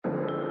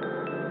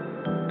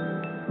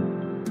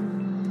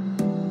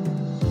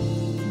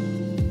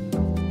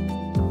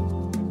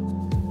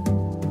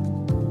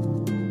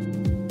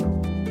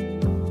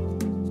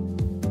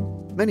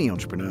Many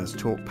entrepreneurs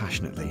talk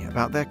passionately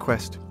about their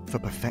quest for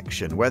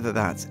perfection, whether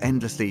that's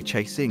endlessly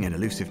chasing an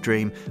elusive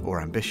dream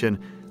or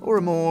ambition, or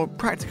a more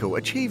practical,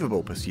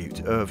 achievable pursuit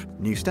of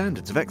new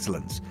standards of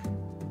excellence.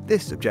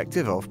 This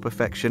objective of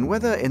perfection,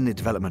 whether in the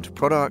development of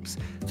products,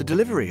 the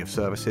delivery of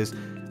services,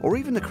 or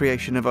even the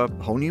creation of a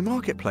whole new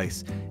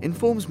marketplace,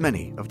 informs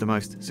many of the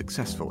most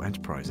successful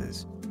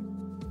enterprises.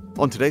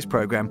 On today's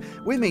programme,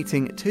 we're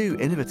meeting two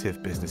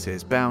innovative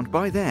businesses bound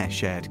by their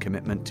shared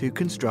commitment to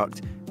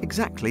construct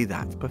exactly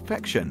that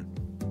perfection.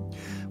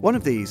 One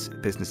of these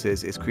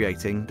businesses is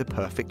creating the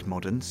perfect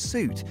modern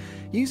suit,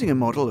 using a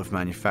model of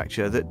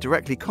manufacture that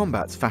directly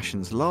combats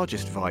fashion's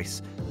largest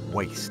vice,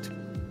 waste.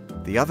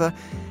 The other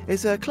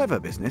is a clever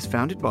business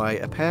founded by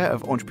a pair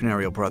of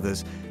entrepreneurial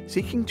brothers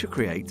seeking to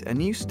create a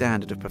new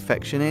standard of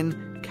perfection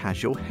in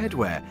casual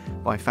headwear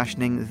by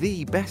fashioning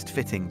the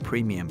best-fitting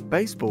premium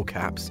baseball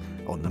caps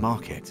on the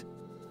market.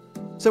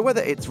 So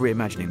whether it's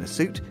reimagining the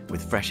suit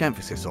with fresh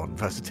emphasis on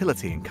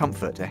versatility and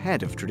comfort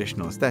ahead of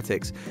traditional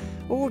aesthetics,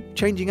 or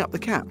changing up the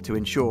cap to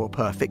ensure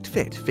perfect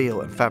fit,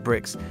 feel and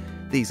fabrics,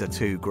 these are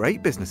two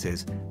great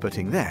businesses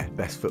putting their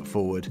best foot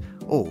forward,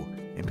 all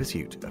in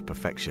pursuit of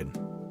perfection.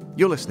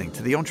 You're listening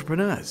to The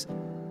Entrepreneurs,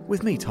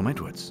 with me, Tom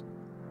Edwards.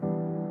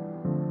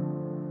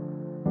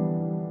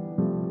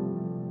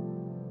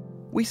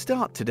 We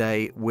start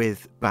today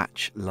with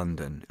Batch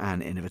London,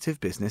 an innovative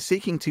business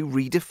seeking to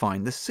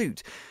redefine the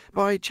suit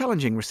by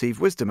challenging received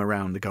wisdom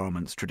around the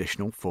garment's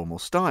traditional formal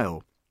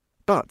style.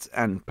 But,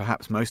 and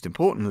perhaps most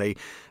importantly,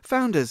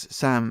 founders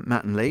Sam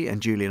Mattenley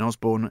and Julian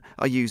Osborne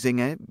are using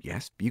a,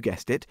 yes, you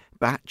guessed it,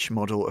 batch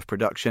model of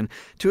production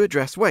to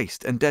address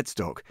waste and dead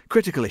stock,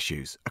 critical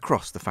issues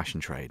across the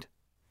fashion trade.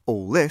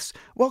 All this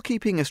while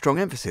keeping a strong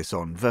emphasis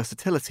on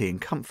versatility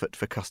and comfort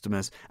for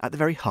customers at the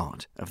very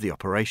heart of the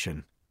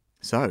operation.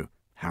 So,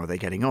 how are they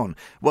getting on?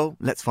 Well,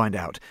 let's find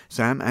out.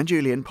 Sam and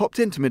Julian popped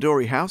into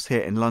Midori House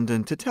here in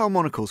London to tell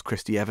Monocle's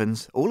Christy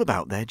Evans all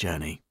about their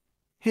journey.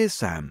 Here's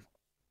Sam.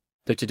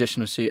 The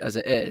traditional suit as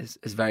it is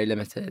very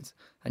limited,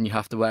 and you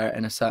have to wear it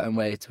in a certain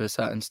way to a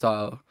certain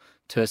style,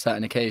 to a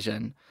certain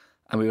occasion.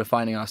 And we were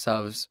finding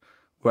ourselves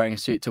wearing a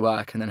suit to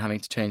work and then having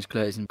to change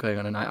clothes and going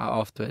on a night out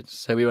afterwards.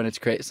 So we wanted to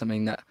create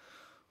something that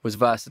was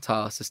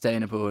versatile,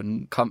 sustainable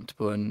and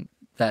comfortable and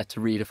there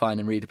to redefine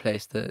and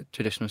replace the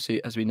traditional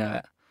suit as we know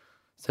it.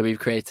 So we've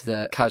created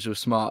a casual,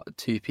 smart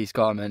two-piece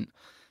garment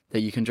that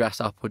you can dress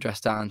up or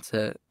dress down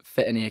to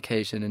fit any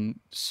occasion and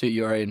suit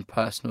your own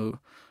personal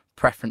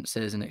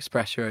preferences and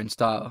express your own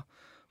style.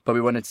 But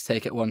we wanted to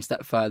take it one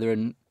step further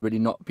and really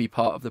not be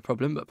part of the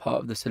problem, but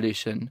part of the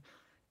solution,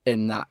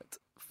 in that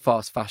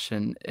fast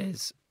fashion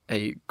is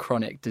a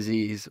chronic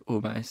disease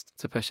almost,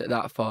 to push it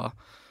that far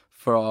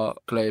for our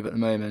globe at the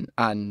moment.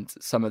 And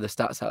some of the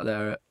stats out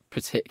there are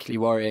particularly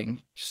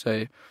worrying.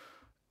 So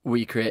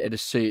we created a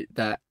suit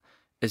that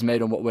is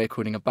made on what we're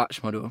calling a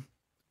batch model,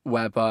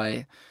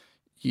 whereby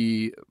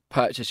you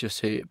purchase your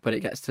suit, but it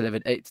gets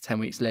delivered 8 to 10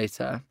 weeks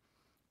later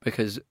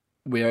because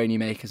we only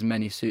make as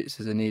many suits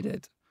as are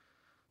needed.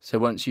 So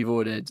once you've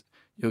ordered,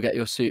 you'll get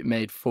your suit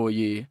made for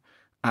you.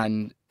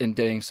 And in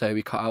doing so,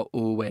 we cut out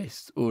all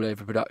waste, all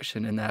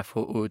overproduction, and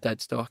therefore all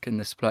dead stock in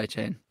the supply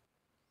chain.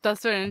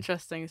 That's very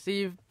interesting. So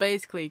you've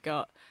basically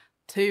got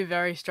two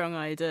very strong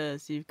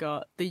ideas. You've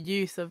got the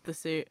use of the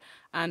suit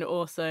and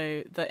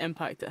also the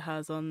impact it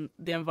has on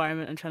the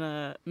environment and trying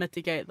to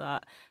mitigate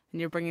that, and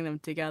you're bringing them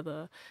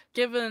together.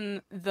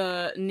 Given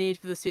the need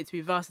for the suit to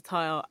be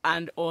versatile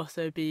and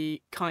also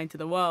be kind to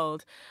the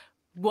world,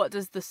 what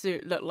does the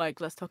suit look like?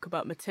 Let's talk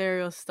about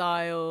material,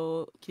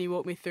 style. Can you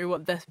walk me through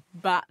what this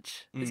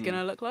batch is going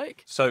to look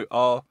like? So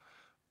our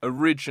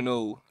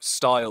original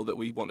style that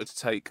we wanted to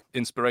take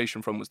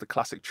inspiration from was the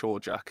classic chore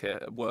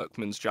jacket, a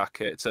workman's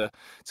jacket. It's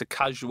a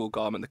casual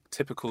garment. The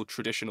typical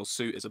traditional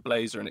suit is a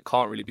blazer and it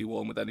can't really be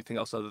worn with anything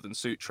else other than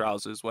suit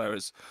trousers,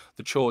 whereas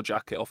the chore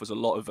jacket offers a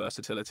lot of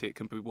versatility. It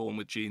can be worn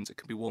with jeans, it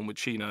can be worn with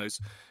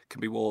chinos, it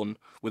can be worn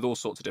with all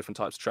sorts of different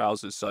types of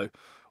trousers. So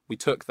we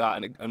took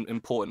that, and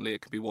importantly,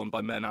 it could be worn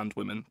by men and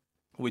women.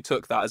 We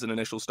took that as an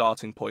initial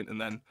starting point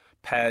and then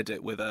paired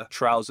it with a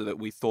trouser that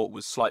we thought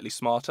was slightly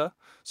smarter.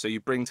 So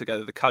you bring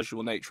together the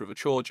casual nature of a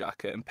chore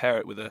jacket and pair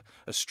it with a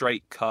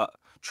straight cut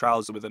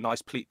trouser with a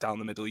nice pleat down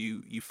the middle.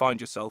 You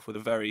find yourself with a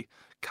very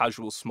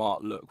casual,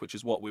 smart look, which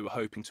is what we were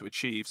hoping to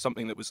achieve.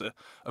 Something that was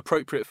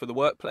appropriate for the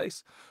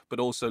workplace, but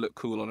also look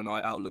cool on a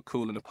night out, look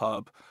cool in a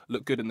pub,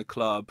 look good in the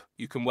club.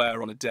 You can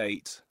wear on a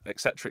date,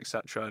 etc.,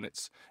 etc. And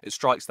it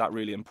strikes that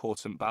really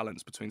important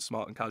balance between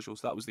smart and casual.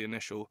 So that was the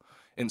initial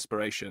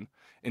inspiration.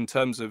 In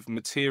terms of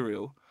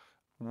material,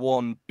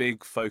 one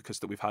big focus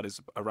that we've had is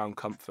around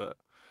comfort.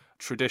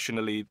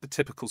 Traditionally, the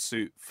typical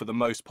suit, for the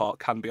most part,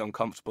 can be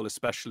uncomfortable,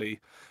 especially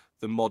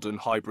the modern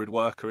hybrid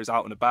worker is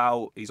out and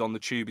about, he's on the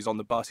tube, he's on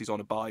the bus, he's on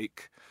a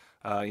bike,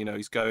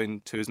 he's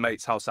going to his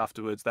mate's house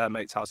afterwards, their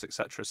mate's house,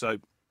 etc. So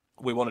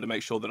we wanted to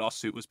make sure that our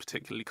suit was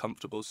particularly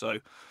comfortable. So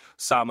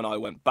Sam and I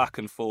went back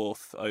and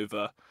forth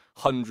over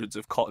hundreds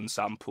of cotton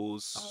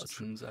samples.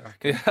 Thousands, I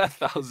reckon. Yeah,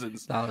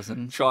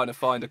 thousands. Trying to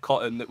find a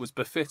cotton that was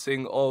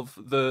befitting of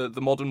the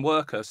modern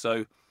worker.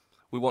 So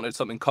We wanted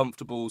something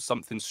comfortable,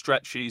 something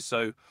stretchy,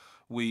 so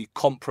we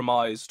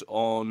compromised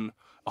on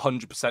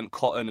 100%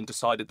 cotton and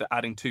decided that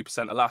adding 2%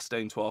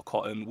 elastane to our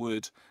cotton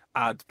would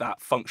add that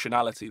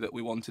functionality that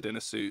we wanted in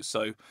a suit.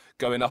 So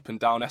going up and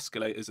down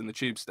escalators in the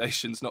tube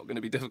station's not going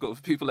to be difficult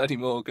for people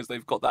anymore because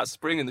they've got that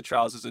spring in the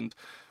trousers. And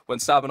when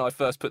Sam and I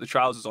first put the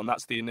trousers on,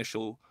 that's the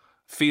initial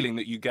feeling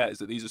that you get, is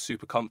that these are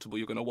super comfortable.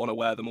 You're going to want to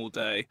wear them all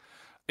day.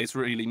 It's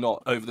really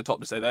not over the top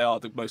to say they are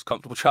the most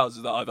comfortable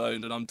trousers that I've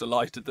owned, and I'm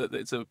delighted that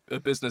it's a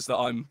business that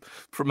I'm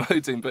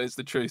promoting, but it's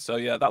the truth. So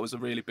yeah, that was a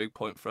really big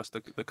point for us,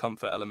 the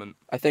comfort element.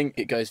 I think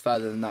it goes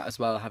further than that as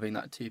well. Having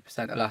that 2%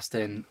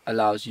 elastane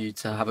allows you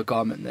to have a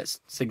garment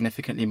that's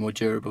significantly more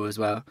durable as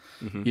well.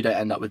 Mm-hmm. You don't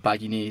end up with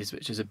baggy knees,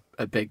 which is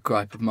a big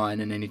gripe of mine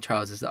in any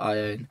trousers that I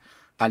own.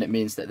 And it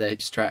means that they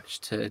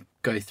stretch to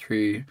go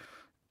through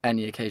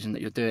any occasion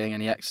that you're doing,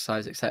 any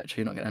exercise, etc.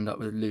 You're not going to end up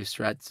with loose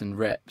threads and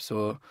rips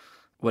or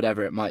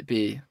whatever it might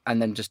be.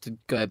 And then just to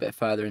go a bit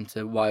further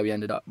into why we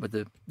ended up with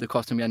the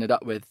cotton we ended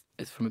up with,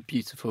 is from a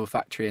beautiful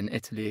factory in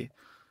Italy,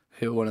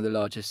 who are one of the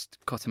largest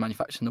cotton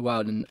manufacturers in the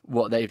world. And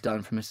what they've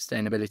done from a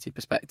sustainability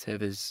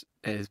perspective is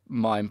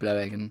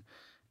mind-blowing, and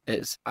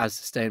it's as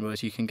sustainable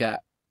as you can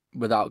get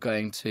without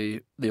going to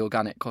the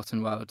organic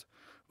cotton world,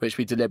 which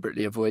we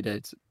deliberately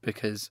avoided,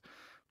 because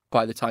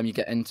by the time you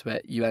get into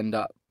it, you end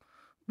up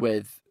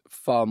with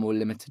far more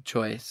limited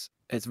choice.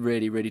 It's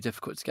really, really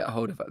difficult to get a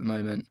hold of at the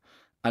moment.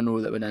 And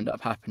all that would end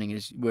up happening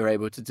is we're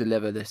able to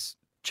deliver this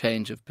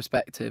change of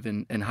perspective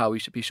in how we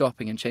should be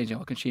shopping and changing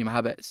our consumer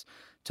habits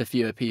to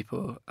fewer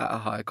people at a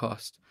higher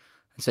cost.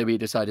 And so we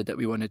decided that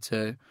we wanted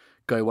to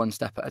go one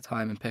step at a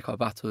time and pick our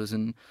battles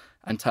and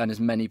turn as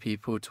many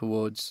people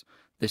towards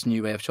this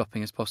new way of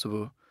shopping as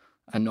possible,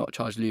 and not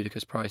charge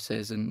ludicrous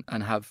prices and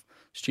have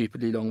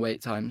stupidly long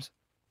wait times.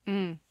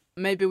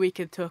 Maybe we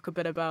could talk a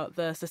bit about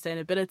the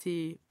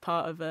sustainability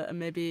part of it, and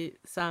maybe,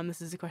 Sam, this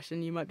is a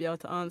question you might be able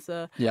to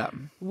answer. Yeah.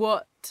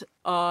 What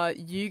are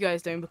you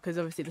guys doing? Because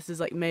obviously this is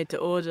like made to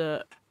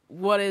order.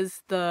 What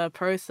is the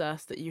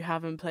process that you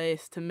have in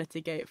place to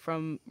mitigate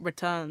from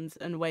returns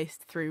and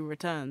waste through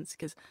returns?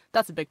 Because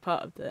that's a big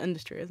part of the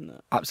industry, isn't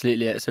it?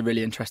 Absolutely. It's a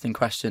really interesting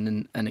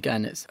question. And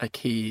again, it's a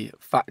key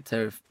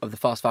factor of the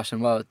fast fashion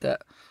world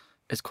that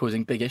is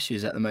causing big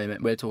issues at the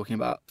moment. We're talking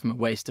about from a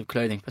waste of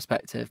clothing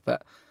perspective,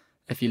 but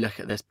if you look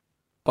at this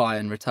buy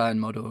and return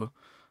model,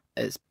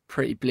 it's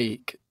pretty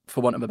bleak,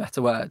 for want of a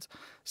better word.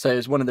 So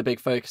it's one of the big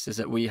focuses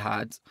that we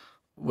had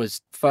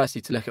was firstly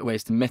to look at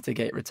ways to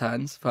mitigate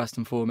returns first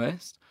and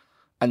foremost.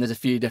 And there's a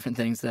few different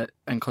things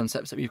and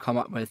concepts that we've come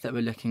up with that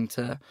we're looking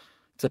to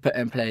put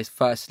in place.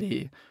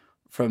 Firstly,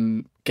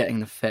 from getting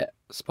the fit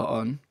spot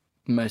on,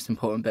 the most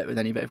important bit with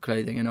any bit of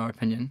clothing in our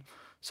opinion.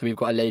 So we've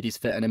got a ladies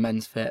fit and a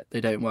men's fit. They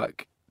don't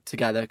work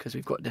together because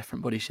we've got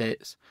different body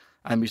shapes,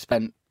 and we've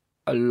spent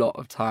a lot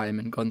of time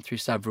and gone through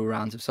several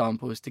rounds of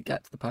samples to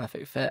get to the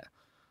perfect fit.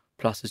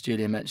 Plus, as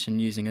Julia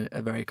mentioned, using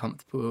a very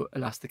comfortable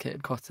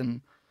elasticated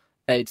cotton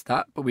aids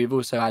that. But we've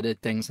also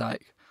added things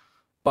like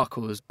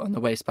buckles on the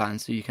waistband,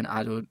 so you can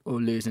add or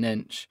lose an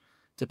inch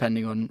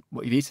depending on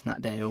what you've eaten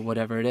that day or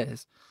whatever it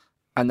is.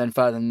 And then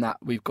further than that,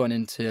 we've gone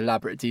into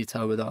elaborate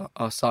detail with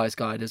our size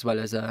guide, as well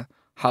as a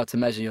how to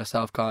measure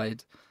yourself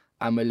guide.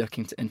 And we're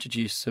looking to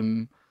introduce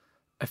some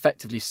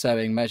effectively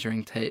sewing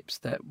measuring tapes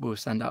that we'll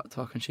send out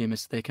to our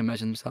consumers so they can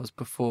measure themselves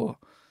before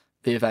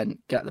the event,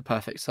 get the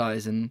perfect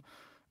size. And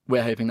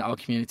we're hoping that our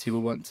community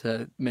will want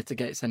to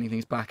mitigate sending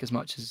things back as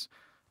much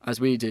as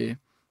we do,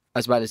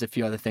 as well as a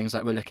few other things.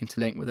 Like we're looking to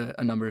link with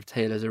a number of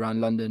tailors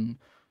around London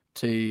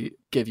to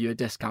give you a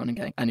discount and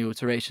get any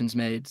alterations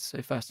made.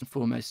 So first and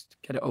foremost,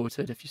 get it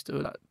altered. If you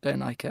still don't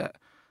like it,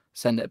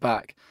 send it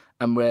back.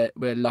 And we're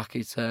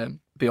lucky to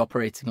be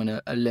operating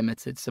on a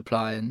limited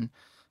supply and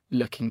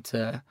looking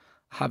to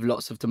have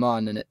lots of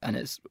demand, and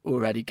it's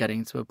already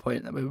getting to a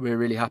point that we're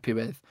really happy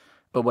with.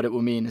 But what it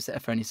will mean is that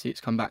if any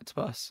suits come back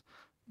to us,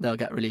 they'll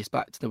get released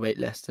back to the wait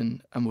list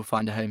and we'll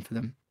find a home for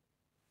them.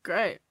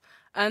 Great.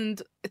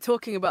 And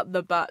talking about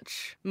the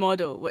batch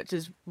model, which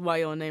is why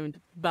you're named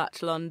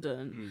Batch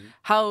London,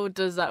 how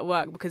does that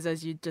work? Because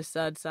as you just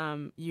said,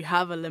 Sam, you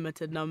have a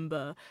limited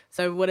number.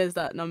 So what is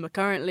that number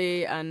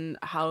currently, and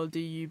how do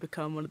you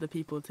become one of the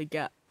people to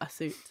get a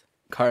suit?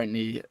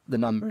 Currently, the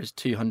number is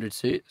 200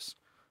 suits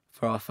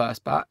for our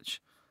first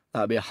batch.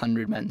 That'll be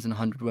 100 men's and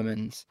 100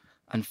 women's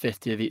and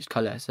 50 of each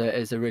colour. So it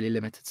is a really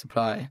limited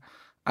supply.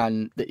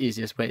 And the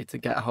easiest way to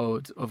get a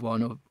hold of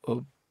one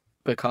or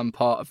become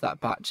part of that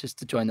batch is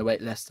to join the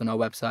wait list on our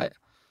website.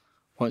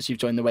 Once you've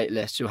joined the wait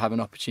list, you'll have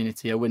an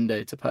opportunity, a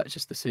window to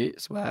purchase the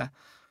suits, where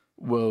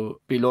we'll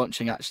be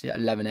launching actually at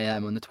 11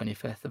 a.m. on the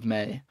 25th of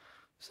May.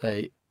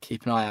 So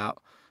keep an eye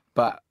out.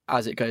 But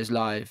as it goes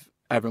live,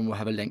 everyone will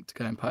have a link to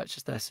go and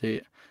purchase their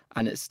suit,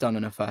 and it's done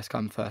on a first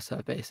come, first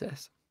served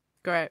basis.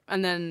 Great.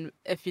 And then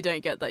if you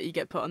don't get that, you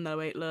get put on the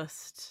wait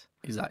list.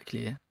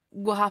 Exactly.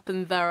 What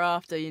happened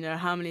thereafter?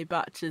 How many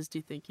batches do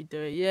you think you'd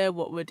do a year?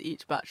 What would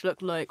each batch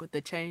look like? Would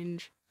they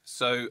change?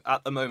 So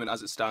at the moment,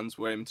 as it stands,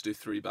 we're aiming to do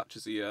 3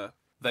 batches a year.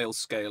 They'll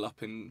scale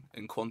up in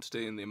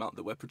quantity and the amount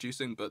that we're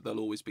producing, but they'll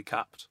always be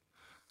capped.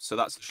 So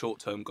that's the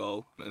short-term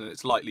goal, and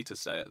it's likely to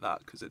stay at that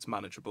because it's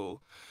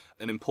manageable.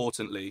 And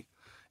importantly,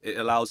 it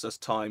allows us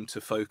time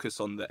to focus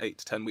on the 8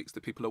 to 10 weeks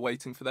that people are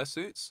waiting for their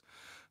suits.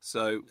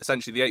 So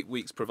essentially the 8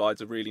 weeks provides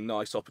a really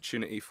nice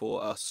opportunity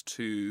for us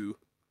to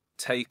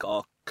take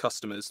our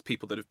customers,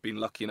 people that have been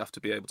lucky enough to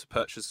be able to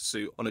purchase a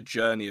suit, on a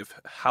journey of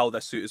how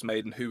their suit is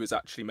made and who is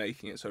actually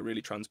making it. So a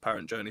really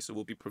transparent journey. So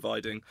we'll be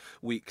providing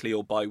weekly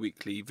or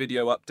bi-weekly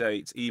video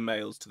updates,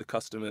 emails to the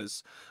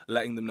customers,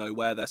 letting them know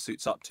where their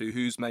suit's up to,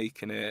 who's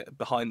making it,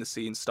 behind the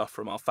scenes stuff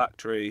from our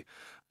factory.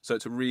 So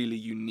it's a really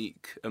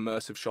unique,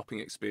 immersive shopping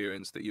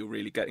experience that you're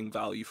really getting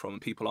value from.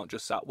 And people aren't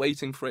just sat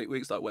waiting for 8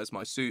 weeks, like, where's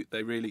my suit?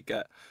 They really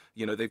get,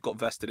 they've got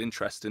vested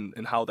interest in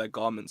how their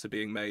garments are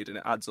being made. And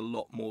it adds a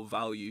lot more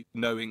value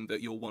knowing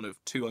that you're one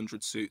of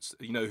 200 suits.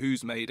 You know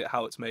who's made it,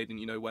 how it's made, and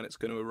you know when it's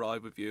going to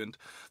arrive with you. And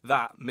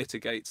that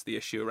mitigates the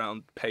issue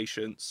around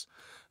patience.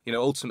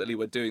 Ultimately,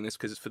 we're doing this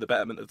because it's for the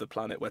betterment of the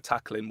planet. We're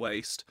tackling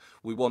waste.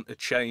 We want to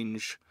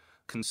change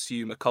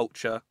consumer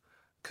culture.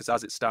 Because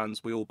as it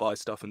stands, we all buy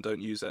stuff and don't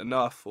use it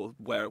enough, or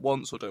wear it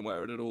once or don't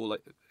wear it at all.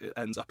 It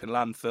ends up in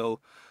landfill.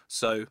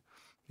 So,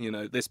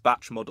 this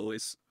batch model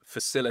is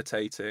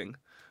facilitating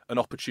an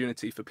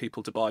opportunity for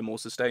people to buy more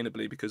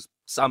sustainably, because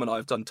Sam and I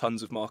have done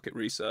tons of market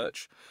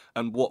research.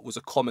 And what was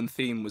a common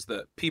theme was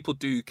that people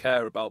do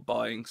care about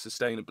buying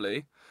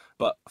sustainably,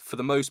 but for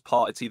the most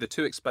part, it's either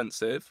too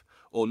expensive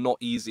or not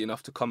easy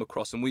enough to come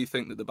across. And we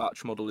think that the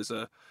batch model is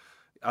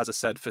as I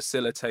said,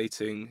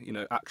 facilitating,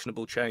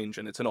 actionable change,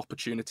 and it's an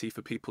opportunity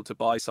for people to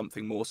buy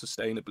something more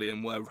sustainably,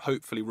 and we're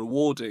hopefully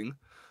rewarding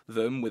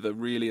them with a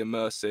really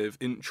immersive,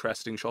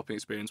 interesting shopping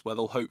experience where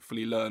they'll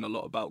hopefully learn a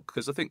lot about,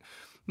 because I think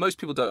most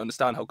people don't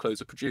understand how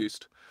clothes are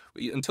produced.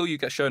 Until you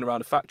get shown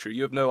around a factory,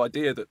 you have no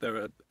idea that there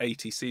are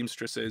 80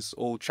 seamstresses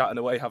all chatting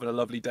away, having a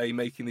lovely day,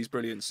 making these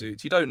brilliant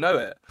suits. You don't know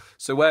it.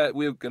 So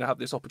we're going to have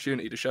this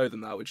opportunity to show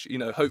them that, which,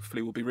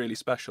 hopefully will be really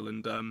special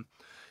and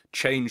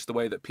change the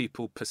way that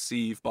people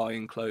perceive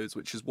buying clothes,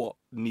 which is what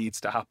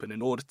needs to happen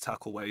in order to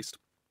tackle waste.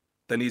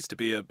 There needs to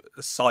be a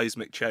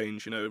seismic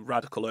change, a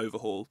radical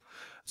overhaul.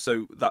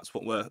 So that's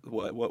what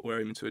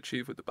we're aiming to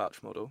achieve with the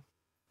batch model.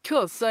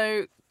 Cool.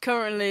 So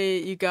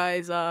currently you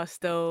guys are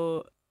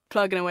still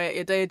plugging away at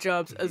your day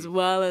jobs as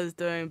well as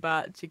doing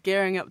batch. You're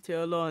gearing up to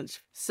your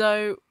launch.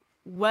 So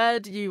where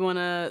do you want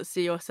to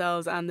see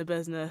yourselves and the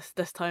business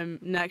this time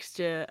next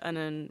year, and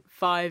in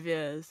 5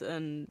 years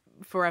and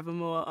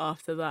forevermore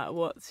after that?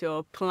 What's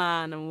your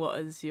plan and what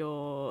is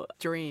your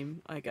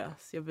dream, I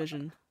guess, your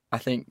vision? I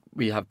think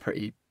we have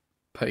pretty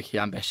pokey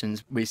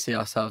ambitions. We see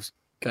ourselves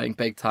going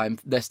big time.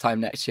 This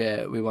time next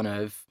year, we want to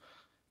have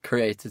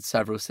created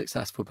several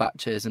successful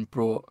batches and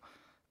brought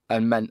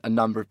and meant a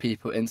number of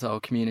people into our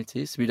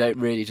communities. We don't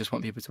really just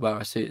want people to wear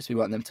our suits. We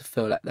want them to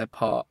feel like they're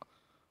part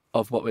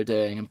of what we're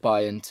doing and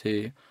buy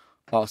into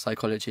our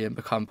psychology and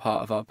become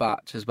part of our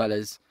batch, as well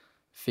as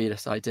feed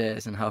us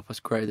ideas and help us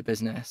grow the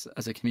business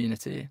as a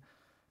community.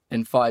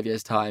 In 5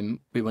 years' time,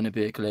 we want to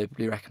be a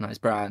globally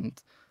recognised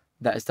brand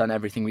that has done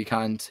everything we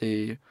can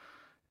to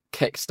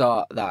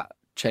kickstart that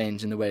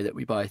change in the way that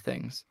we buy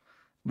things.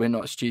 We're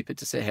not stupid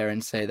to sit here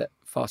and say that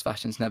fast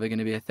fashion's never going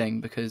to be a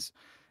thing, because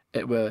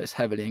it's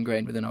heavily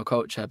ingrained within our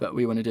culture, but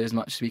we want to do as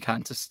much as we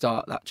can to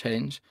start that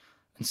change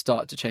and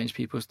start to change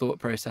people's thought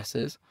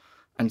processes.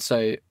 And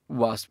so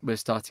whilst we're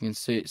starting in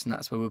suits, and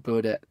that's where we'll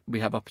build it, we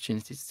have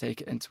opportunities to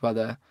take it into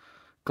other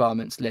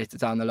garments later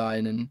down the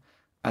line,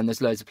 and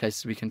there's loads of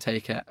places we can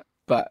take it.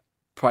 But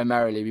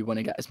primarily we want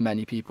to get as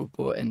many people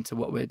bought into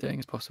what we're doing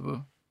as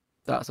possible.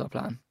 That's our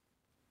plan.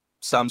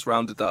 Sam's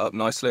rounded that up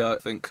nicely. I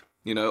think,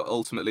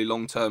 ultimately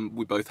long term,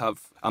 we both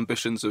have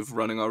ambitions of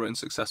running our own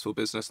successful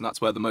business, and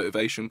that's where the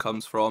motivation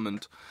comes from.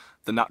 And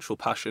the natural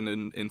passion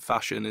in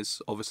fashion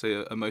is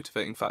obviously a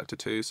motivating factor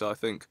too. So I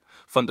think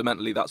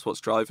fundamentally that's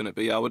what's driving it.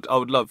 But yeah, I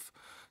would love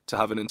to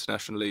have an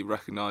internationally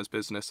recognised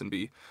business and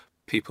be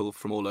people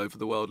from all over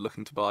the world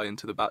looking to buy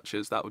into the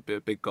batches. That would be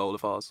a big goal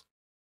of ours.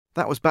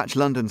 That was Batch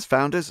London's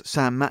founders,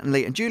 Sam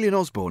Mattenley and Julian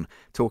Osborne,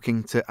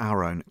 talking to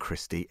our own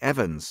Christy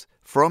Evans.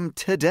 From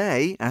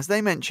today, as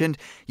they mentioned,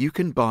 you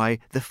can buy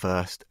the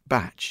first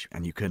batch,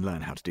 and you can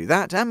learn how to do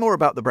that and more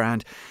about the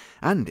brand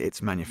and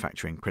its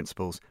manufacturing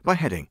principles by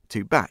heading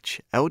to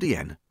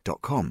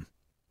batchldn.com.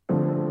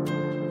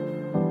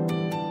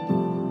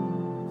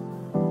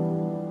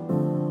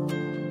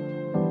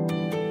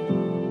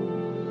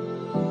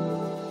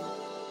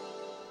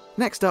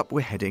 Next up,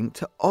 we're heading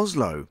to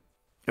Oslo.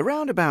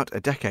 Around about a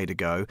decade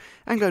ago,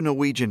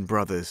 Anglo-Norwegian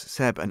brothers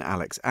Seb and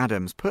Alex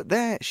Adams put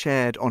their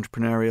shared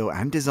entrepreneurial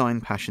and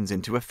design passions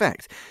into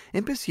effect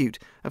in pursuit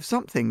of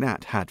something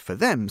that had for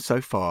them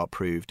so far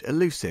proved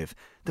elusive: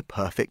 the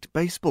perfect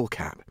baseball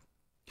cap.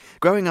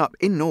 Growing up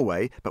in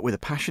Norway, but with a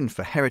passion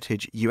for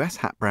heritage US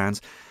hat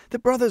brands, the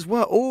brothers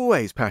were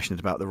always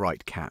passionate about the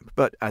right cap,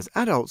 but as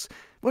adults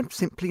were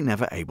simply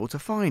never able to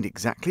find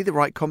exactly the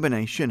right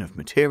combination of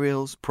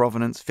materials,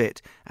 provenance,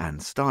 fit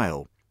and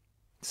style.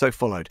 So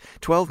followed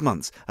 12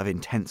 months of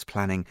intense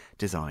planning,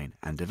 design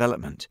and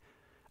development.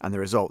 And the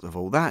result of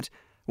all that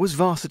was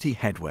Varsity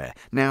Headwear,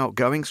 now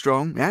going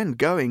strong and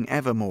going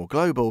ever more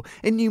global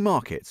in new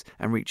markets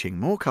and reaching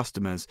more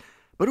customers,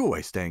 but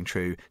always staying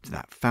true to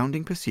that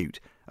founding pursuit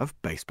of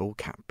baseball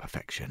cap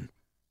perfection.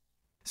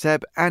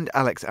 Seb and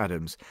Alex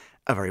Adams,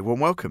 a very warm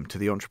welcome to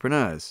The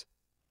Entrepreneurs.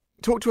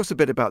 Talk to us a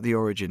bit about the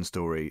origin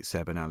story,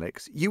 Seb and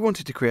Alex. You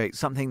wanted to create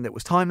something that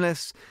was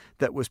timeless,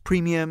 that was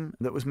premium,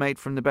 that was made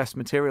from the best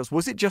materials.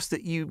 Was it just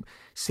that you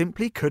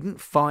simply couldn't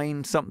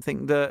find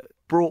something that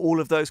brought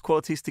all of those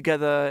qualities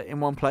together in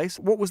one place?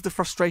 What was the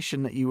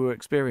frustration that you were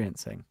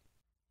experiencing?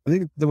 I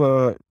think there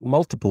were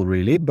multiple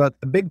really, but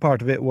a big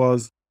part of it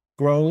was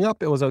growing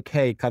up. It was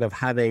okay kind of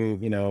having,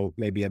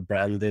 maybe a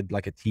branded,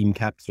 like a team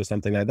caps or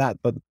something like that.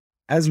 But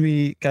as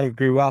we kind of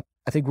grew up,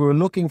 I think we were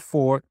looking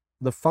for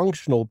the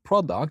functional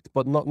product,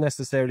 but not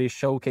necessarily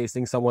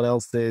showcasing someone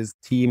else's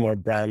team or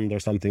brand or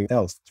something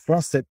else. For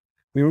us,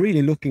 we were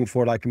really looking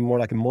for more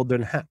like a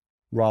modern hat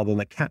rather than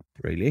a cap,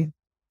 really.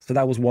 So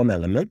that was one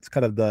element,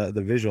 kind of the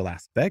visual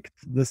aspect.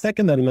 The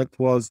second element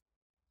was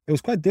it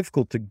was quite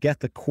difficult to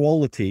get a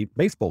quality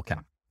baseball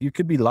cap. You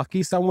could be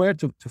lucky somewhere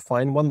to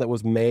find one that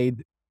was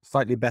made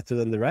slightly better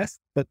than the rest,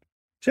 but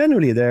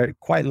generally they're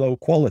quite low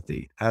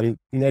quality and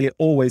nearly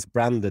always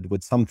branded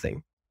with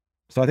something.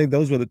 So I think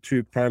those were the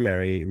two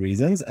primary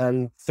reasons.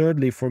 And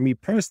thirdly, for me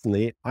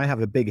personally, I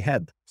have a big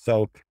head.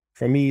 So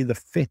for me, the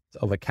fit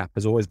of a cap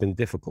has always been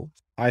difficult.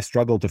 I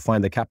struggle to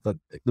find a cap that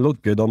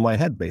looked good on my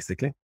head,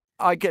 basically.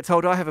 I get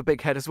told I have a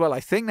big head as well.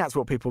 I think that's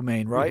what people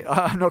mean, right?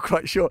 I'm not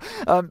quite sure.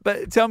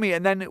 But tell me,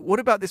 and then what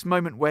about this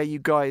moment where you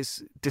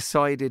guys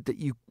decided that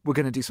you were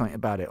going to do something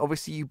about it?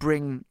 Obviously, you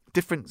bring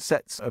different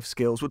sets of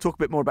skills. We'll talk a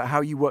bit more about how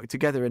you work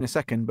together in a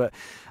second. But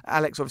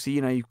Alex, obviously,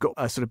 you've got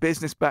a sort of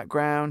business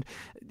background.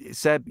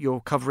 Seb,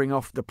 you're covering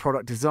off the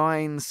product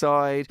design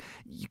side.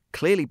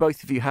 Clearly,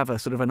 both of you have a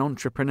sort of an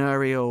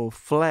entrepreneurial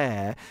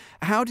flair.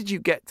 How did you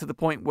get to the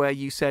point where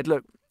you said,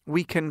 look,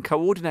 we can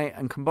coordinate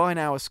and combine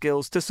our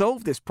skills to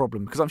solve this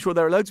problem? Because I'm sure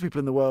there are loads of people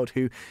in the world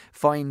who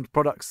find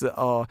products that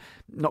are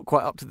not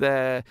quite up to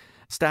their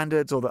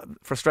standards or that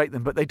frustrate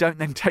them, but they don't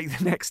then take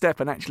the next step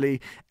and actually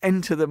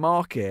enter the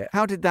market.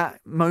 How did that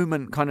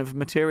moment kind of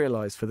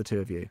materialize for the two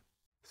of you?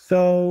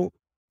 So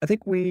I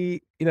think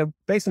we,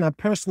 based on our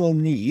personal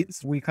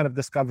needs, we kind of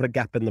discovered a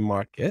gap in the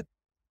market.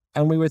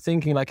 And we were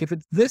thinking, like, if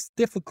it's this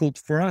difficult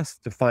for us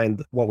to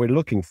find what we're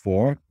looking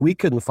for, we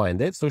couldn't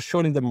find it. So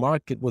surely the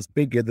market was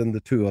bigger than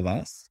the two of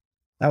us.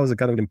 That was a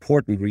kind of an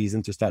important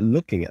reason to start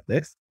looking at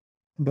this.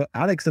 But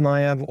Alex and I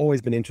have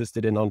always been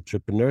interested in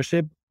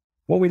entrepreneurship.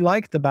 What we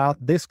liked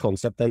about this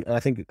concept, and I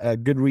think a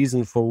good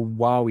reason for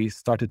why we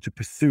started to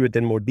pursue it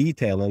in more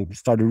detail and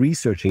started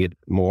researching it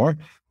more,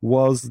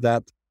 was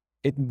that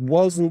it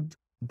wasn't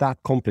that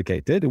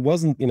complicated. It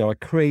wasn't, a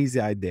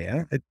crazy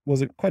idea. It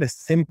was quite a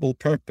simple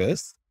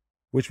purpose,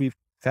 which we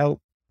felt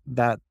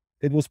that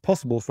it was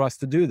possible for us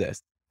to do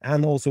this,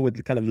 and also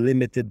with kind of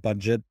limited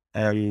budget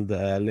and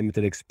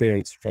limited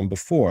experience from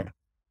before.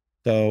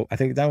 So I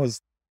think that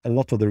was a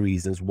lot of the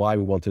reasons why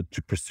we wanted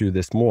to pursue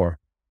this more.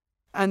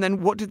 And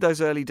then what did those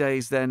early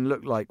days then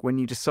look like when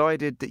you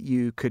decided that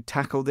you could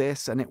tackle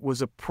this and it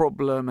was a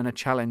problem and a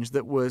challenge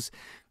that was,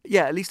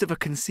 at least of a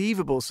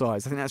conceivable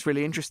size? I think that's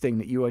really interesting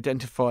that you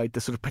identified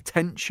the sort of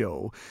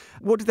potential.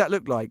 What did that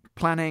look like?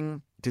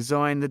 Planning,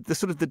 design, the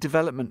sort of the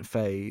development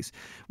phase?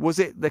 Was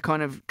it the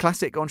kind of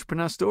classic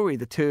entrepreneur story,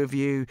 the two of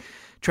you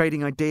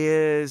trading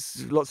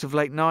ideas, lots of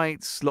late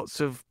nights, lots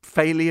of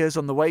failures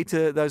on the way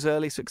to those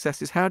early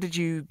successes? How did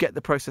you get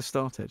the process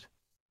started?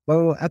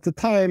 Well, at the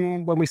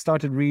time when we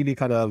started really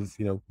kind of,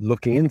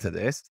 looking into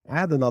this, I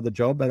had another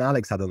job and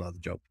Alex had another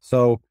job.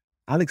 So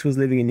Alex was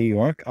living in New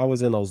York. I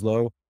was in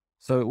Oslo.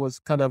 So it was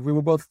kind of, we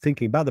were both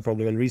thinking about the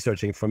problem and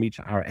researching from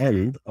our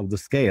end of the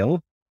scale.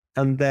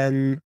 And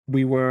then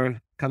we were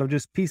kind of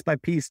just piece by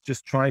piece,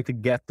 just trying to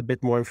get a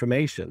bit more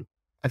information.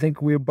 I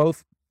think we're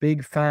both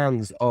big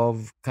fans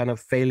of kind of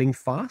failing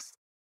fast.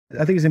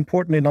 I think it's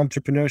important in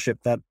entrepreneurship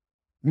that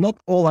not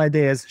all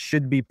ideas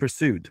should be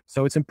pursued.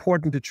 So it's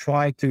important to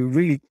try to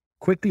really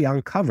quickly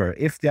uncover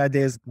if the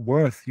idea is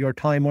worth your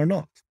time or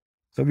not.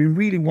 So we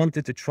really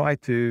wanted to try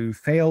to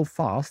fail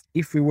fast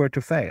if we were to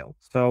fail.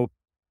 So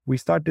we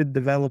started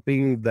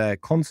developing the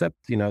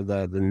concept,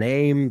 the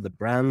name, the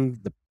brand,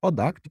 the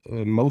product,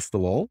 most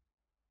of all.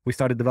 We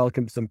started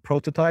developing some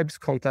prototypes,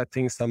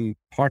 contacting some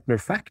partner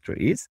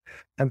factories,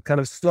 and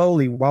kind of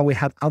slowly, while we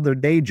had other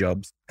day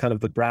jobs, kind of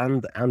the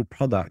brand and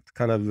product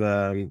kind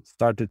of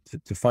started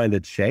to find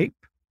its shape.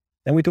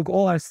 Then we took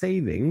all our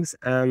savings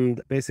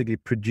and basically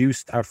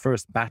produced our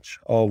first batch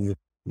of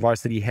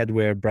Varsity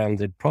Headwear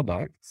branded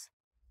products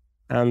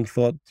and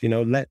thought,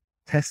 let's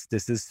test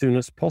this as soon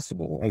as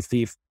possible and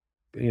see if,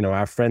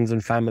 our friends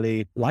and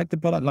family like the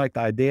product, like the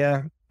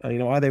idea,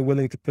 are they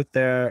willing to put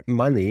their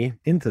money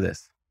into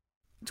this?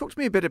 Talk to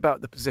me a bit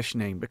about the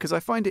positioning, because I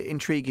find it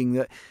intriguing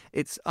that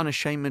it's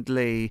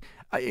unashamedly,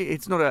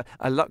 it's not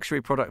a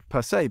luxury product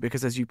per se,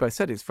 because as you both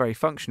said, it's very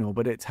functional,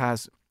 but it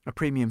has a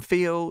premium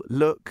feel,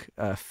 look,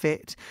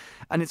 fit.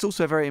 And it's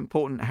also very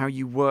important how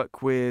you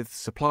work with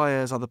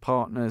suppliers, other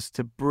partners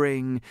to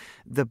bring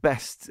the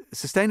best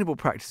sustainable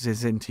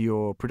practices into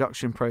your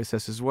production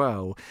process as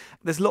well.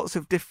 There's lots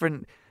of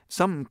different,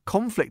 some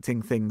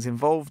conflicting things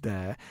involved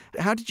there.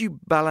 How did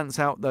you balance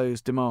out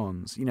those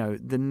demands? You know,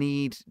 the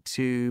need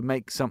to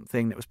make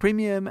something that was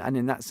premium and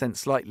in that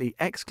sense slightly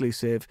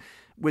exclusive,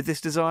 with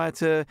this desire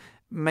to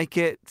make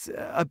it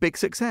a big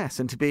success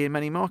and to be in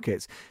many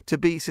markets, to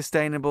be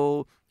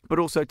sustainable, but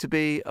also to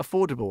be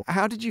affordable.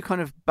 How did you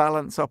kind of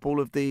balance up all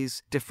of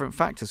these different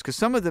factors? Because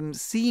some of them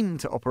seem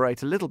to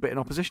operate a little bit in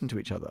opposition to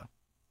each other.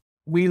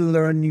 We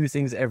learn new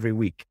things every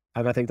week.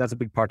 And I think that's a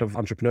big part of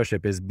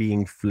entrepreneurship, is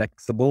being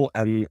flexible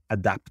and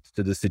adapt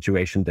to the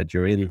situation that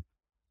you're in.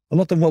 A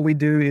lot of what we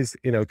do is,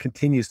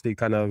 continuously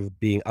kind of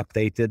being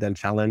updated and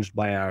challenged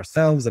by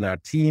ourselves and our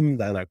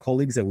team and our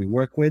colleagues that we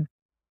work with.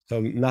 So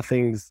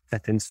nothing's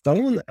set in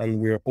stone and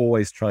we're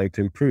always trying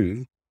to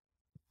improve.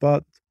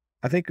 But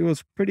I think it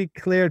was pretty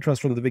clear to us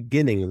from the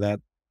beginning that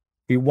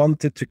we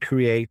wanted to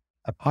create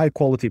a high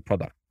quality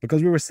product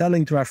because we were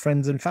selling to our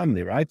friends and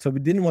family, right? So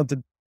we didn't want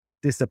to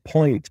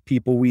disappoint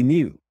people we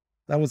knew.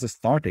 That was a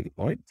starting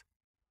point.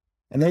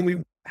 And then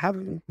we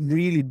haven't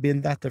really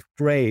been that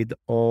afraid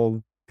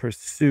of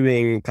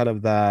pursuing kind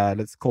of the,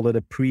 let's call it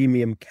a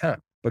premium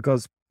cap,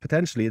 because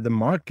potentially the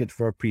market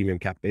for a premium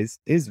cap is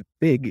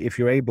big if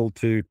you're able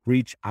to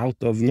reach out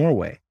of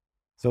Norway.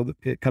 So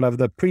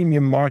the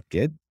premium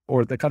market,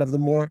 or the kind of the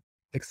more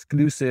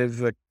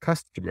exclusive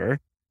customer,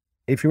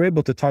 if you're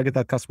able to target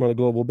that customer on a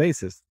global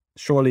basis,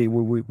 surely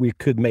we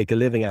could make a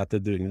living out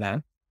of doing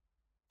that.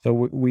 So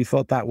we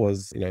thought that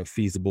was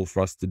feasible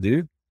for us to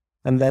do.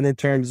 And then in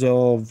terms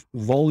of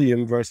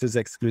volume versus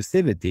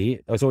exclusivity,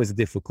 it was always a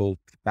difficult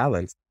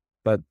balance.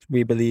 But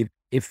we believe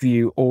if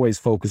you always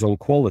focus on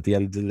quality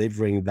and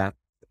delivering that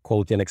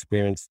quality and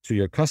experience to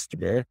your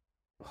customer,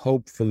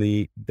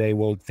 hopefully they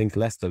won't think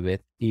less of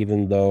it,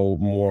 even though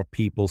more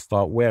people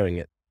start wearing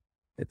it.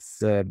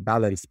 It's a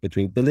balance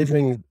between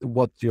delivering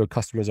what your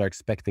customers are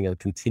expecting and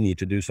continue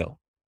to do so.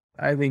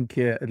 I think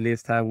at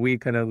least how we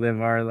kind of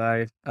live our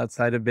life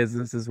outside of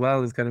business as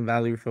well is kind of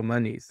value for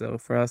money. So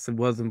for us, it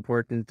was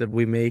important that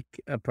we make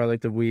a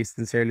product that we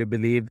sincerely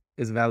believe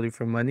is value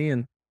for money.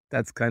 And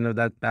that's kind of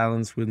that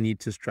balance we'll need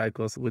to strike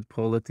also with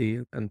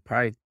quality and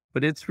price.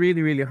 But it's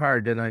really, really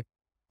hard. And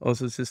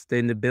also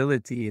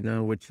sustainability,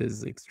 which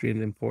is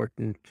extremely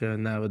important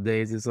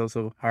nowadays. It's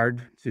also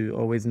hard to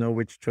always know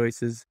which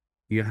choices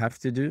you have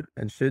to do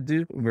and should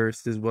do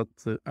versus what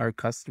our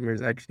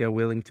customers actually are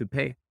willing to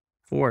pay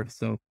for.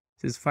 So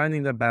just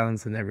finding the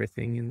balance in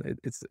everything, and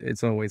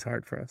it's always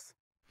hard for us.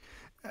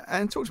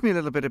 And talk to me a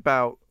little bit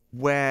about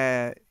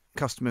where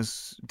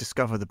customers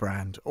discover the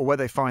brand or where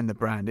they find the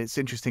brand. It's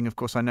interesting, of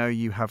course, I know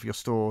you have your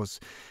stores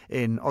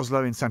in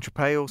Oslo, in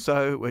Saint-Tropez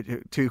also,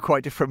 two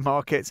quite different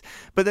markets,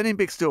 but then in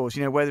big stores,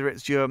 whether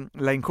it's your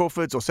Lane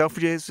Crawfords or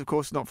Selfridges, of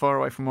course, not far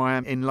away from where I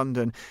am in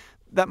London.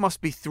 That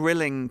must be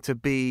thrilling to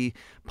be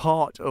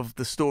part of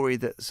the story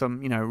that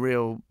some,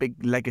 real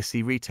big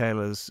legacy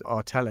retailers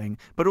are telling,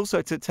 but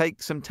also to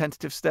take some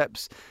tentative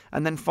steps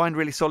and then find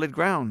really solid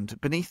ground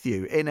beneath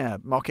you in a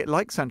market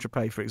like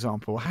Saint-Tropez, for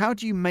example. How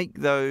do you make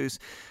those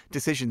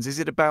decisions? Is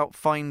it about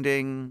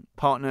finding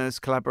partners,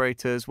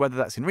 collaborators, whether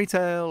that's in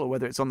retail or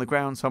whether it's on the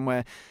ground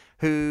somewhere,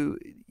 who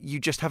you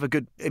just have a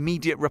good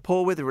immediate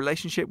rapport with, a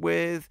relationship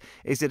with?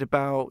 Is it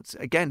about,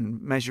 again,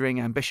 measuring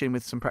ambition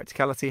with some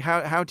practicality?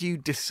 How do you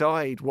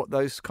decide what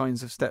those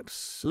kinds of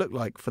steps look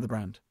like for the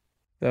brand?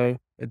 So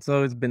it's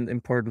always been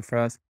important for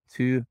us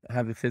to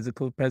have a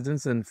physical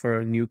presence and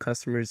for new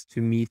customers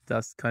to meet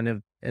us kind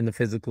of in a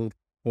physical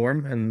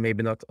form and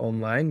maybe not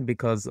online,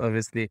 because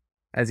obviously,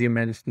 as you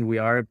mentioned, we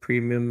are a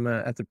premium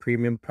at a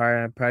premium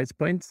price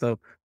point. So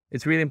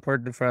it's really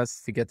important for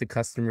us to get the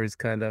customers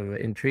kind of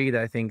intrigued,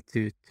 I think,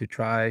 to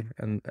try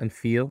and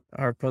feel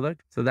our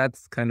product. So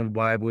that's kind of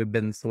why we've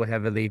been so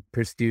heavily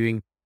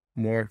pursuing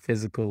more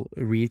physical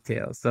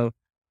retail. So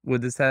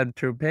with the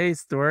Saint-Tropez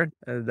store,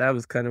 that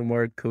was kind of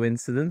more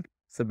coincident.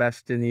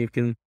 Sebastian, you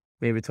can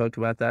maybe talk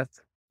about that.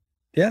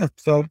 Yeah,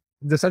 so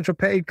the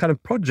Saint-Tropez kind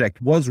of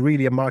project was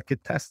really a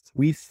market test.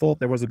 We thought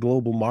there was a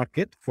global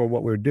market for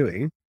what we're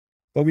doing,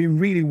 but we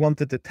really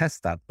wanted to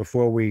test that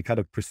before we kind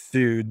of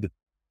pursued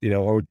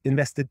or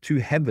invested too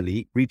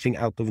heavily reaching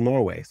out of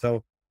Norway.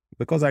 So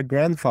because our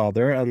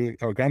grandfather and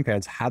our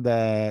grandparents had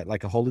a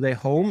holiday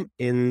home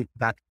in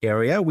that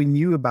area, we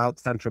knew about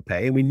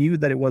Saint-Tropez, and we knew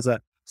that it was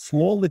a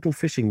small little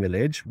fishing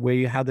village where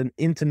you had an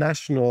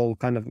international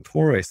kind of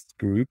tourist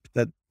group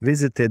that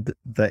visited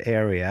the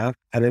area.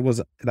 And it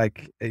was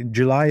like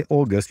July,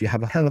 August, you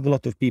have a hell of a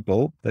lot of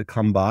people that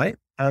come by.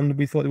 And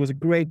we thought it was a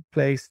great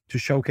place to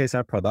showcase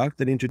our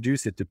product and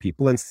introduce it to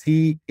people and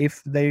see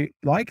if they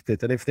liked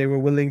it and if they were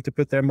willing to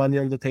put their money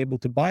on the table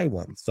to buy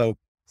one. So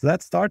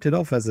that started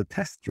off as a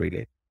test,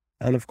 really.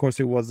 And of course,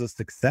 it was a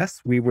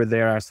success. We were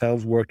there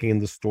ourselves working in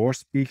the store,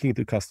 speaking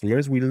to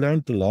customers. We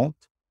learned a lot.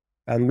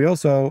 And we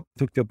also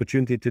took the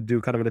opportunity to do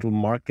kind of a little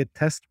market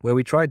test where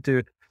we tried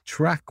to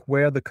track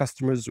where the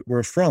customers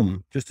were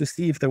from, just to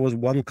see if there was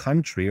one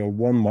country or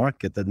one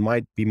market that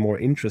might be more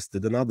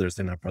interested than others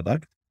in our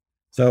product.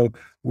 So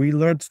we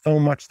learned so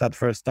much that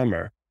first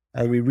summer,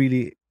 and we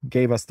really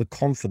gave us the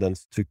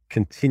confidence to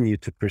continue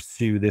to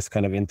pursue this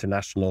kind of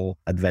international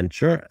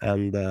adventure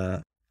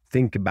and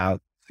think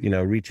about,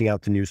 reaching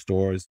out to new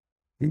stores,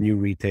 new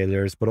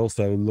retailers, but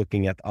also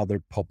looking at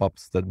other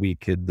pop-ups that we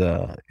could,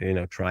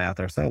 try out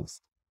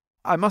ourselves.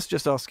 I must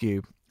just ask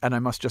you, and I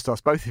must just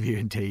ask both of you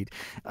indeed,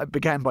 I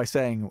began by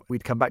saying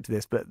we'd come back to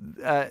this, but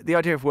the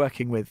idea of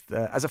working with,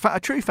 as a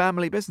true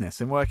family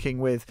business and working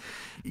with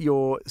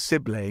your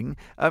sibling,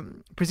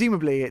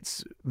 presumably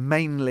it's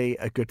mainly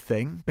a good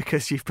thing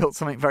because you've built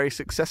something very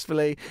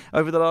successfully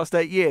over the last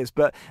 8 years,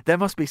 but there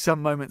must be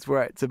some moments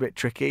where it's a bit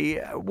tricky.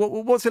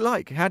 What's it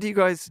like? How do you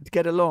guys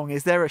get along?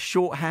 Is there a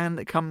shorthand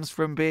that comes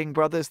from being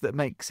brothers that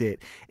makes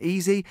it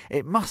easy?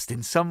 It must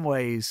in some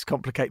ways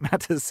complicate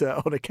matters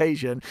on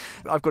occasion.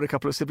 I've got a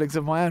couple of siblings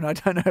of my own. I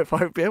don't know if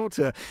I would be able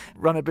to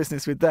run a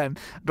business with them,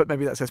 but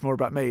maybe that says more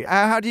about me.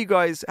 How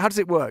does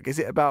it work? Is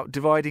it about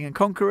dividing and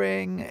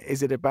conquering?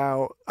 Is it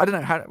about, I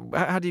don't know,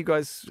 how do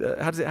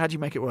you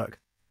make it work?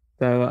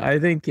 So I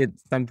think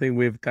it's something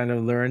we've kind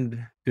of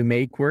learned to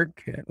make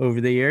work over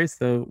the years.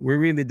 So we're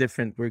really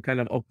different. We're kind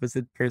of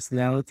opposite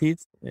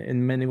personalities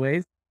in many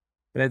ways.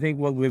 But I think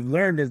what we've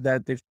learned is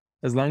that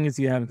as long as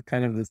you have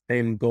kind of the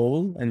same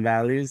goal and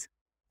values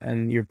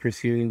and you're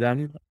pursuing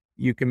them,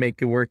 you can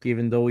make it work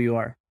even though you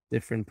are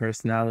different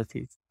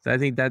personalities. So I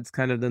think that's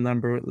kind of the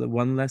number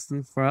one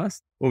lesson for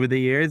us. Over the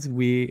years,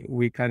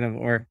 we kind of,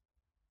 or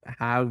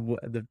how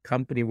the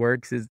company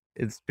works is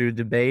through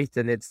debate,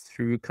 and it's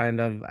through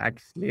kind of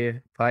actually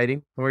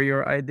fighting for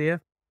your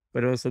idea,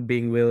 but also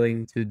being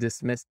willing to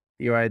dismiss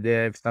your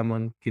idea if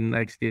someone can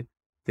actually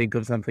think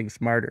of something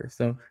smarter.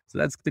 So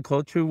that's the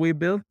culture we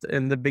built.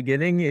 In the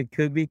beginning, it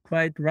could be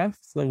quite rough.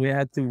 So we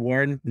had to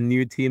warn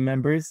new team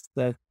members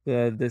that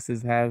this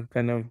is how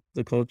kind of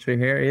the culture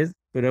here is.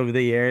 But over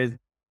the years,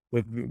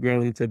 we've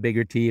grown into a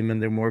bigger team,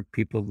 and there are more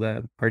people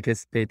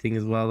participating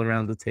as well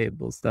around the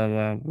table.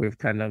 So we've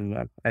kind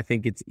of, I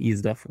think it's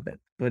eased off a bit.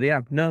 But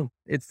yeah, no,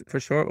 it's for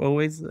sure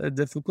always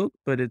difficult,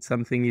 but it's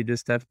something you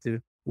just have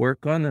to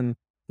work on. And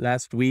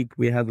last week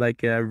we had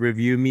like a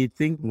review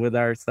meeting with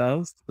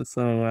ourselves.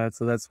 So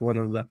that's one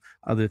of the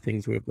other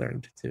things we've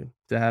learned to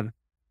have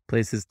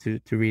places to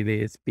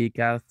really speak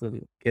out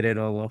and get it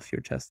all off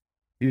your chest.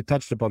 You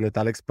touched upon it,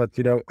 Alex, but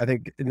I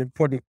think an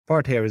important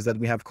part here is that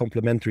we have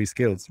complementary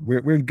skills. We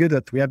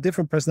have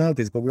different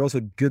personalities, but we're also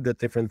good at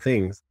different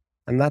things.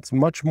 And that's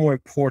much more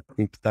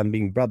important than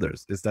being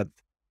brothers, is that,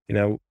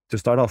 to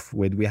start off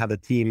with, we had a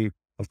team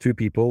of 2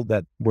 people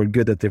that were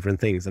good at different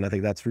things. And I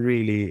think that's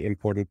really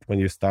important when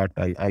you start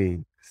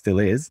and still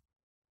is.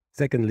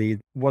 Secondly,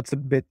 what's a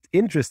bit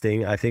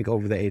interesting, I think,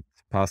 over the 8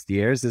 past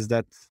years is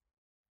that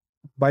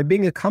by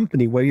being a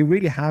company where you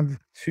really have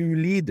 2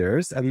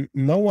 leaders and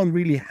no one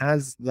really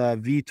has the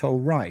veto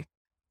right,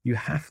 you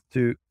have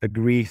to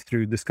agree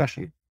through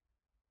discussion.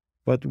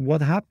 But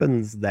what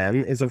happens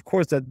then is, of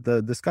course, that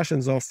the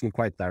discussions are often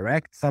quite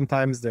direct.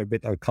 Sometimes they're a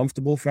bit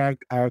uncomfortable for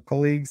our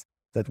colleagues,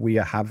 that we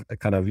have a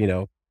kind of,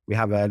 we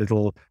have a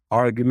little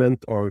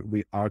argument or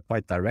we are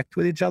quite direct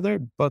with each other.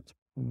 But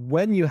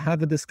when you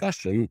have a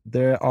discussion,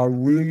 there are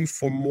room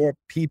for more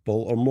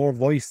people or more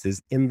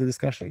voices in the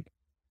discussion.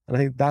 And I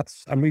think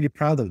I'm really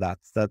proud of that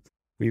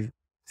we've,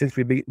 since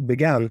we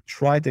began,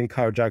 tried to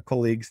encourage our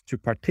colleagues to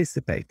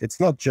participate. It's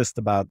not just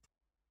about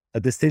a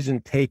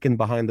decision taken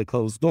behind the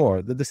closed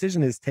door. The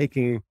decision is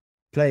taking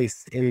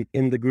place in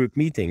the group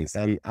meetings.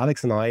 And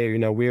Alex and I,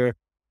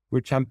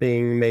 we're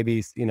championing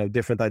maybe,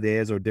 different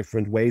ideas or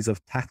different ways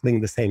of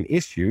tackling the same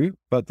issue,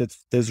 but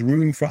there's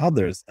room for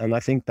others. And I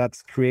think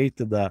that's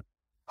created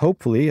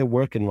hopefully a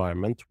work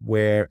environment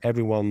where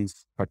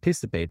everyone's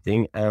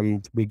participating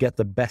and we get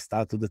the best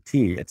out of the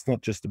team. It's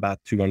not just about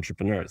 2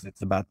 entrepreneurs,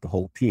 it's about the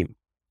whole team.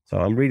 So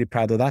I'm really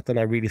proud of that. And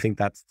I really think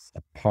that's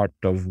a part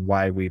of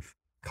why we've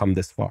come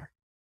this far.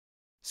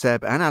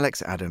 Seb and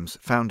Alex Adams,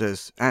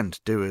 founders and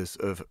doers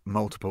of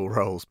multiple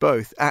roles,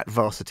 both at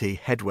Varsity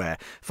Headwear.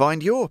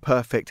 Find your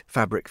perfect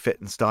fabric fit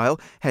and style.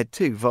 Head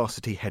to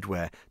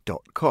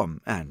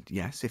varsityheadwear.com. And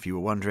yes, if you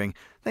were wondering,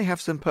 they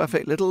have some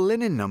perfect little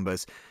linen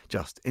numbers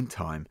just in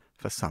time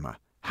for summer.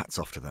 Hats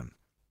off to them.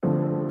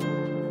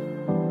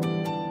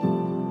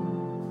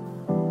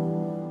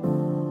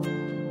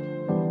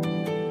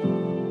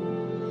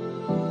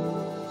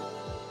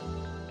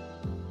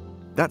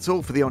 That's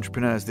all for The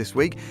Entrepreneurs this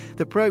week.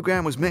 The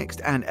programme was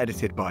mixed and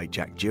edited by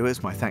Jack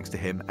Dewars. My thanks to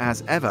him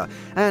as ever.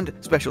 And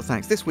special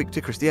thanks this week to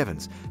Christy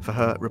Evans for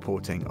her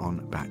reporting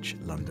on Batch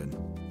London.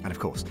 And of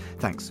course,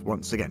 thanks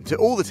once again to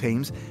all the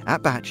teams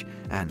at Batch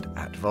and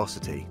at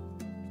Varsity.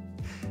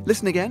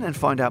 Listen again and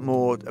find out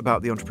more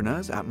about The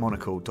Entrepreneurs at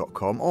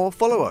monocle.com, or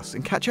follow us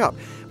and catch up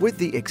with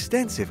the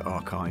extensive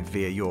archive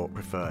via your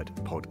preferred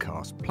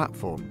podcast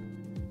platform.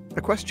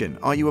 A question: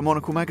 are you a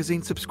Monocle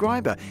magazine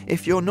subscriber?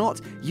 If you're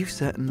not, you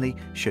certainly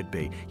should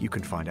be. You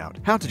can find out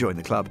how to join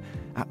the club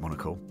at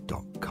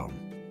monocle.com.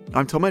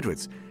 I'm Tom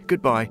Edwards.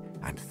 Goodbye,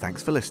 and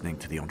thanks for listening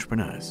to The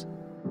Entrepreneurs.